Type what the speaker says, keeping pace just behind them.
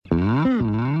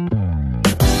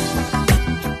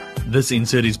This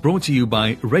insert is brought to you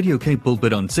by Radio K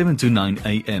Pulpit on 7 to 9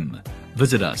 a.m.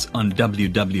 Visit us on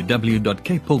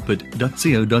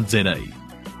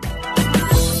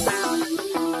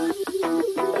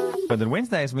www.kpulpit.co.za. But then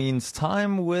Wednesdays means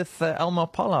time with Elma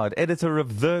Pollard, editor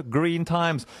of The Green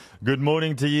Times. Good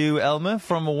morning to you, Elma,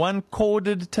 from one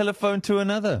corded telephone to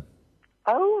another.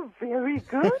 Oh, very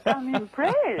good. I'm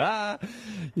impressed.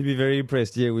 You'd be very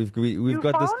impressed. Yeah, we've got this. You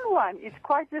found one. It's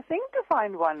quite the thing to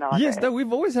find one nowadays. Yes, no,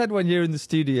 we've always had one here in the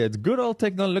studio. It's good old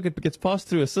technology. Look, it gets passed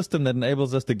through a system that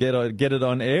enables us to get it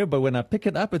on air. But when I pick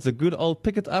it up, it's a good old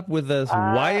pick it up with a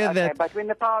wire okay, that. But when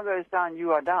the power goes down, you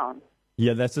are down.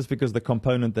 Yeah, that's just because the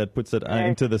component that puts it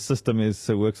into the system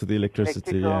works with the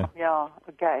electricity. Yeah,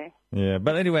 okay. Yeah,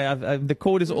 but anyway, the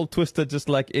cord is all twisted just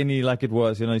like it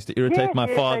was. I used to irritate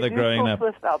my father growing up.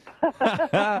 Twist up.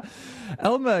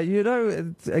 Elma,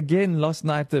 again, last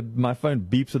night my phone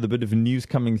beeps with a bit of news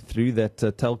coming through that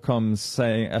Telkom's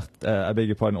saying, I beg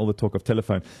your pardon, all the talk of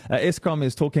telephone. Eskom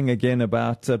is talking again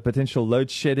about potential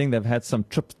load shedding. They've had some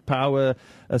tripped power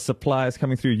supplies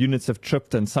coming through. Units have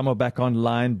tripped and some are back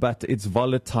online, but it's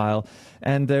volatile.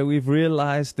 And we've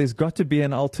realized there's got to be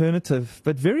an alternative,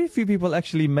 but very few people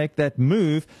actually make that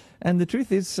move. And the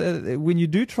truth is, when you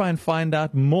do try and find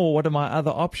out more, what are my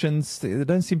other options, there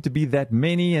don't seem to be that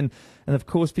many. And of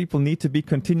course, people need to be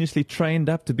continuously trained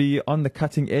up to be on the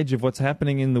cutting edge of what's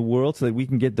happening in the world so that we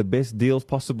can get the best deals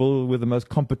possible with the most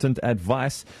competent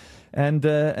advice. And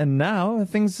now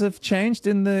things have changed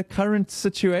in the current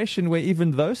situation where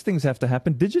even those things have to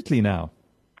happen digitally now.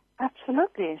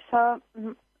 Absolutely. So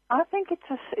I think it's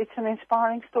an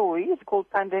inspiring story. It's called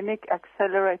Pandemic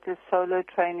Accelerated Solar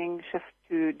Training Shift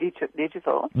to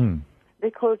Digital,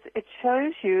 because it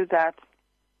shows you that,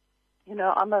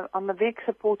 I'm a big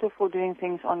supporter for doing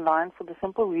things online for the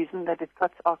simple reason that it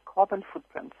cuts our carbon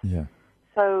footprint. Yeah.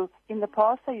 So in the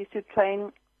past, I used to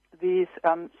train these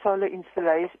solar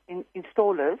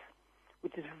installers,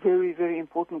 which is very, very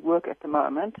important work at the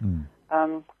moment.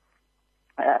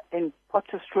 In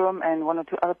Potchefstroom and one or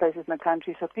two other places in the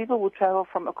country. So people would travel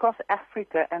from across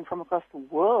Africa and from across the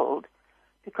world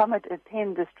to come and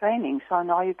attend this training. So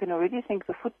now you can already think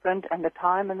the footprint and the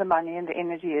time and the money and the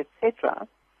energy, etc.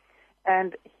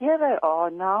 And here they are.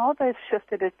 Now they've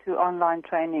shifted it to online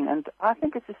training. And I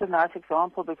think this is a nice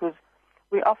example because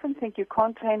we often think you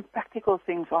can't train practical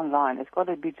things online. It's got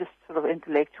to be just sort of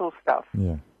intellectual stuff.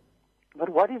 Yeah. But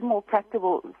what is more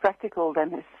practical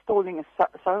than installing a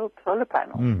solar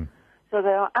panel? So they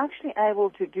are actually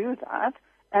able to do that,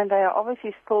 and they are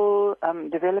obviously still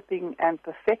developing and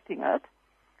perfecting it.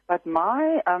 But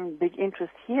my big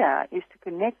interest here is to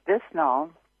connect this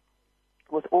now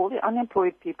with all the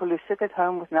unemployed people who sit at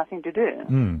home with nothing to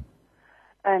do.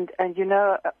 And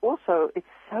also it's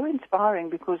so inspiring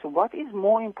because what is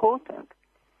more important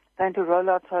than to roll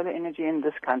out solar energy in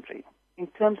this country? In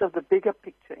terms of the bigger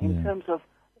picture, in terms of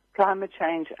climate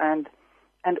change and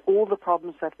all the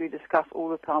problems that we discuss all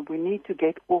the time, we need to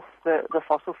get off the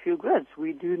fossil fuel grids.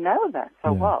 We do know that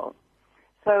so well.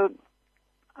 So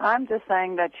I'm just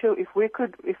saying that, sure, if we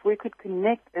could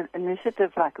connect an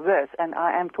initiative like this, and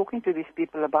I am talking to these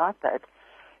people about that,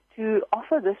 to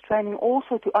offer this training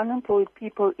also to unemployed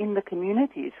people in the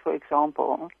communities, for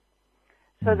example,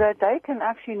 so that they can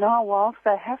actually now, whilst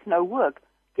they have no work,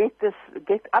 get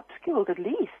upskilled at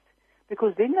least,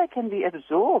 because then they can be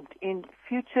absorbed in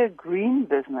future green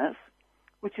business,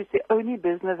 which is the only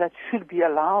business that should be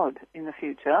allowed in the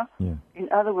future. Yeah. In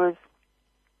other words,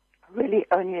 really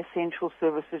only essential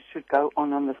services should go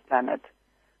on this planet,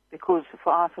 because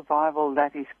for our survival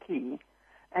that is key.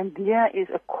 And there is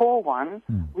a core one.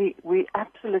 We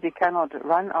absolutely cannot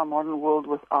run our modern world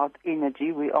without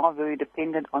energy. We are very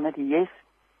dependent on it. Yes,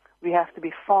 we have to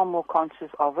be far more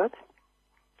conscious of it.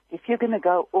 If you're going to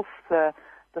go off the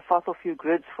fossil fuel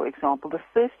grids, for example, the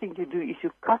first thing you do is you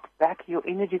cut back your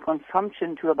energy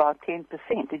consumption to about 10%.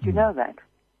 Did you know that?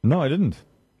 No, I didn't.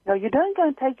 No, you don't go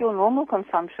and take your normal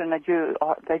consumption that you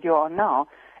are now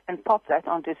and pop that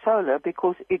onto solar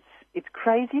because it's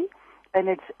crazy and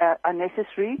it's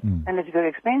unnecessary and it's very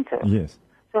expensive. Yes.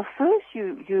 So first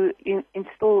you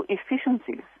install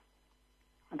efficiencies.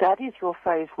 That is your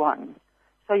phase one.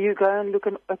 So you go and look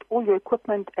at all your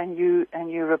equipment and you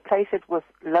replace it with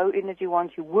low energy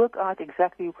ones. You work out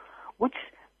exactly which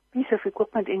piece of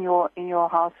equipment in your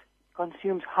house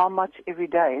consumes how much every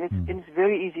day. And it's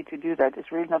very easy to do that.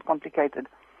 It's really not complicated.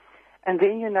 And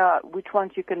then you know which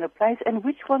ones you can replace and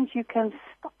which ones you can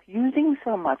stop using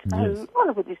so much. Yes. A lot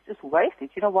of it is just wasted.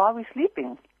 While we're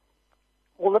sleeping,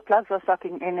 all the plugs are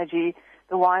sucking energy.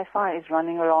 The Wi-Fi is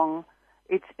running wrong.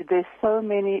 There's so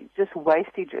many just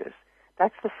wastages.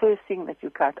 That's the first thing that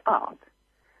you cut out.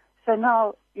 So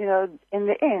now, in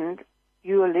the end,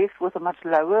 you are left with a much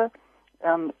lower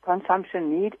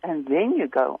consumption need, and then you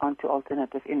go on to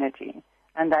alternative energy.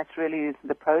 And that's really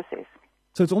the process.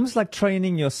 So it's almost like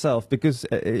training yourself, because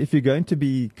if you're going to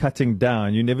be cutting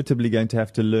down, you're inevitably going to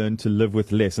have to learn to live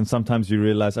with less. And sometimes you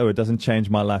realize, it doesn't change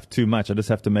my life too much. I just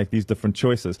have to make these different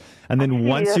choices. And then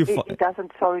it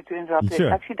doesn't, sorry to interrupt, sure.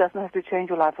 It actually doesn't have to change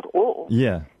your life at all.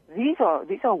 Yeah. These are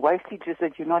wastages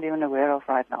that you're not even aware of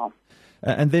right now.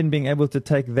 And then being able to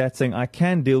take that, saying, I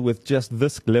can deal with just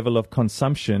this level of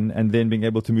consumption, and then being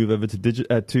able to move over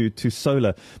to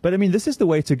solar. But I mean, this is the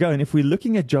way to go. And if we're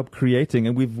looking at job creating,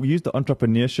 and we've used the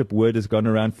entrepreneurship word, has gone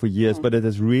around for years, but it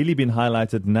has really been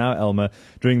highlighted now, Elma,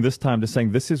 during this time, to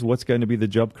saying this is what's going to be the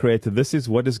job creator. This is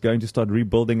what is going to start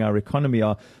rebuilding our economy,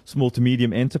 our small to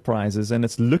medium enterprises. And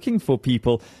it's looking for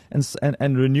people,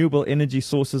 and renewable energy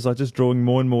sources are just drawing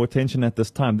more and more attention at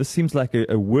this time. This seems like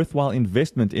a worthwhile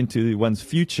investment into one's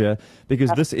future,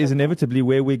 because this is inevitably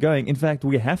where we're going. In fact,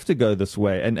 we have to go this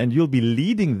way, and you'll be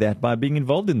leading that by being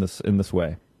involved in this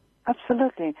way.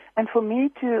 Absolutely. And for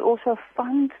me to also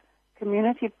fund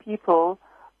community people,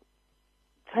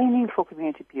 training for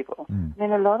community people. I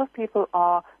mean, a lot of people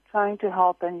are trying to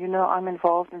help, and I'm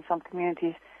involved in some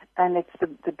communities, and it's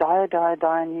the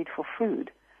dire need for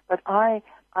food. But I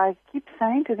keep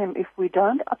saying to them, if we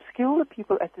don't upskill the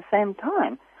people at the same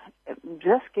time,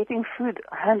 just getting food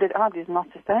handed out is not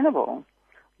sustainable.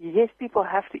 Yes, people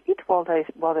have to eat while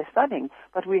they're studying,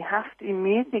 but we have to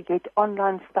immediately get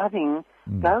online studying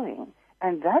going.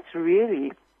 And that's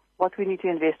really what we need to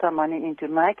invest our money into,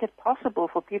 make it possible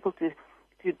for people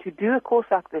to do a course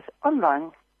like this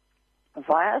online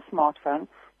via a smartphone.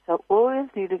 So all is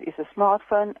needed is a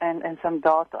smartphone and some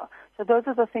data. So those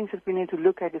are the things that we need to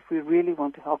look at if we really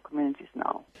want to help communities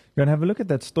now. Go and have a look at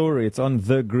that story. It's on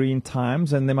The Green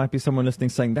Times, and there might be someone listening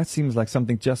saying, that seems like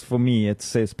something just for me. It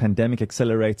says, pandemic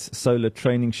accelerates solar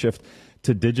training shift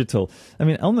to digital. I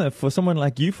mean, Elma, for someone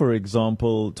like you, for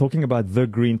example, talking about The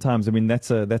Green Times, I mean,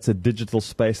 that's a digital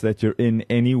space that you're in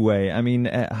anyway. I mean,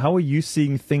 how are you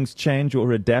seeing things change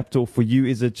or adapt, or for you,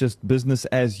 is it just business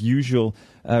as usual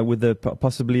with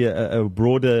possibly a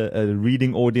broader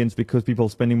reading audience because people are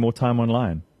spending more time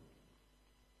online?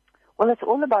 Well, it's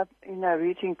all about,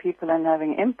 reaching people and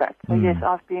having impact. So yes,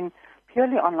 I've been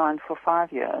purely online for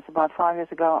 5 years. About 5 years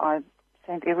ago, I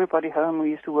sent everybody home who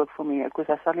used to work for me, because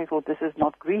I suddenly thought this is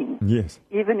not green. Yes.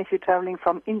 Even if you're traveling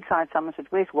from inside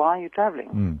Somerset West, why are you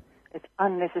traveling? It's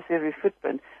unnecessary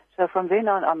footprint. So from then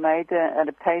on, I made an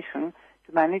adaptation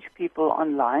to manage people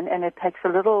online, and it takes a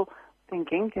little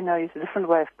thinking. It's a different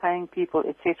way of paying people,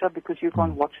 etc., because you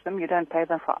can't watch them. You don't pay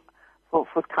them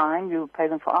for time. You pay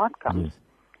them for outcomes. Yes.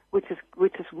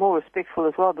 Which is more respectful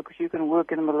as well, because you can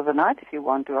work in the middle of the night if you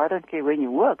want to. I don't care when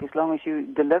you work, as long as you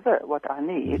deliver what I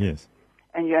need. Yes.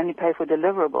 And you only pay for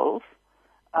deliverables.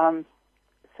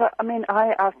 So, I mean,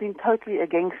 I've been totally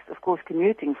against, of course,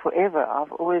 commuting forever.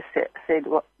 I've always said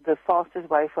the fastest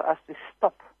way for us to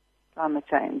stop climate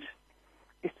change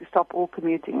is to stop all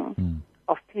commuting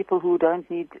of people who don't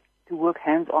need to work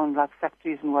hands-on, like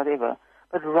factories and whatever.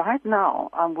 But right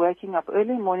now, I'm waking up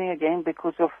early morning again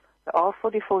because of the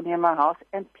R44 near my house,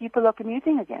 and people are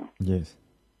commuting again. Yes.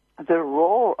 The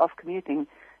roar of commuting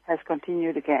has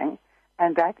continued again.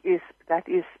 And that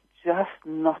is just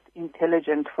not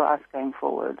intelligent for us going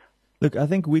forward. Look, I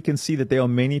think we can see that there are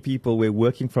many people where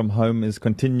working from home is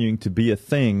continuing to be a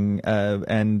thing,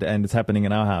 and it's happening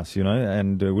in our house,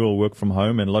 and we all work from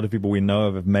home, and a lot of people we know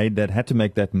of have had to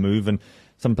make that move, and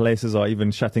some places are even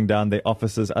shutting down their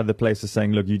offices, other places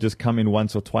saying, look, you just come in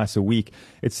once or twice a week.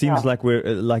 It seems like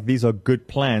these are good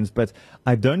plans, but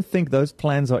I don't think those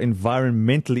plans are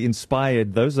environmentally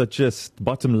inspired. Those are just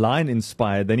bottom line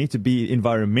inspired. They need to be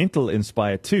environmental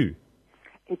inspired too.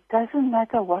 It doesn't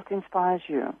matter what inspires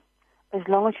you, as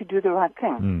long as you do the right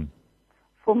thing.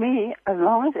 For me, as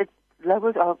long as it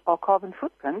lowers our carbon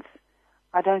footprints,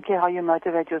 I don't care how you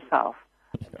motivate yourself.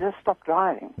 Just stop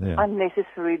driving,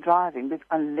 unnecessary driving, because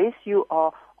unless you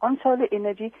are on solar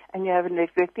energy and you have an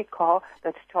electric car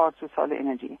that's charged with solar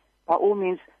energy, by all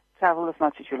means, travel as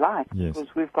much as you like, because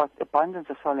we've got abundance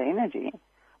of solar energy.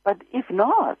 But if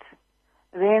not,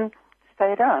 then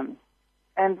stay at home.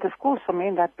 And of course, I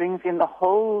mean, that brings in the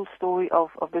whole story of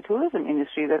the tourism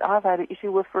industry that I've had an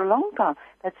issue with for a long time.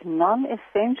 That's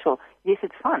non-essential. Yes,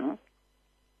 it's fun.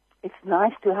 It's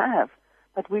nice to have.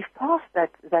 But we've passed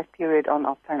that period on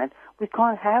our planet. We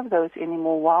can't have those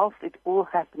anymore whilst it all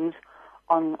happens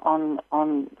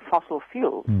on fossil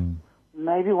fuels.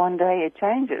 Maybe one day it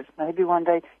changes. Maybe one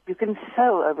day you can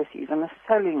sail overseas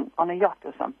on a yacht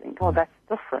or something. Oh, that's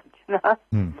different,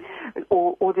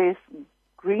 Or there's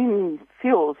green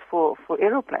fuels for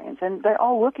aeroplanes, and they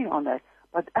are working on that.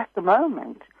 But at the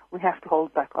moment, we have to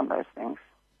hold back on those things.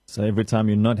 So every time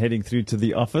you're not heading through to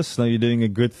the office, now you're doing a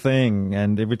good thing.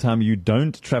 And every time you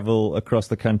don't travel across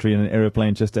the country in an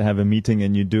aeroplane just to have a meeting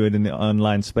and you do it in the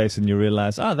online space and you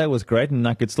realize, that was great and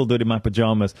I could still do it in my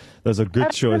pajamas. Those are good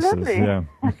Absolutely. choices.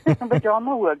 Yeah.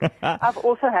 Pajama work. I've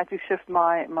also had to shift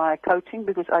my coaching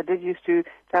because I did used to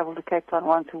travel to Cape Town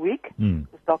once a week.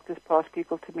 Because doctors pass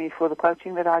people to me for the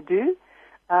coaching that I do.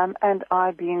 And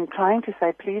I've been trying to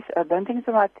say, please, don't think it's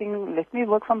the right thing. Let me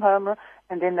work from home.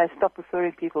 And then they stop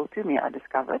referring people to me, I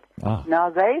discovered. Now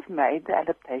they've made the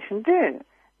adaptation do.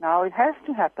 Now it has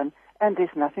to happen. And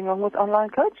there's nothing wrong with online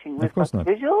coaching. We've got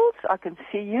visuals. I can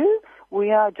see you.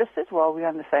 We are just as well. We are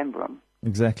in the same room.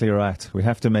 Exactly right. We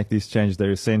have to make these changes.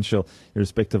 They're essential,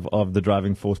 irrespective of the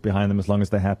driving force behind them, as long as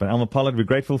they happen. Elma Pollard, we're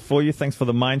grateful for you. Thanks for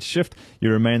the mind shift. You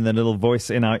remain the little voice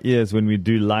in our ears when we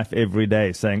do life every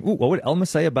day, saying, what would Elma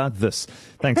say about this?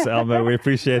 Thanks, Elma. We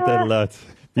appreciate that a lot.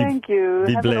 Thank you.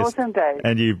 Be Have blessed. an awesome day.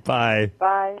 And you. Bye.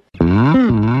 Bye.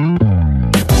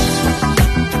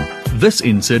 This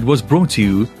insert was brought to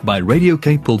you by Radio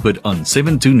Cape Pulpit on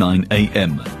 729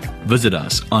 AM. Visit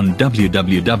us on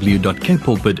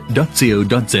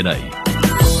www.capepulpit.co.za.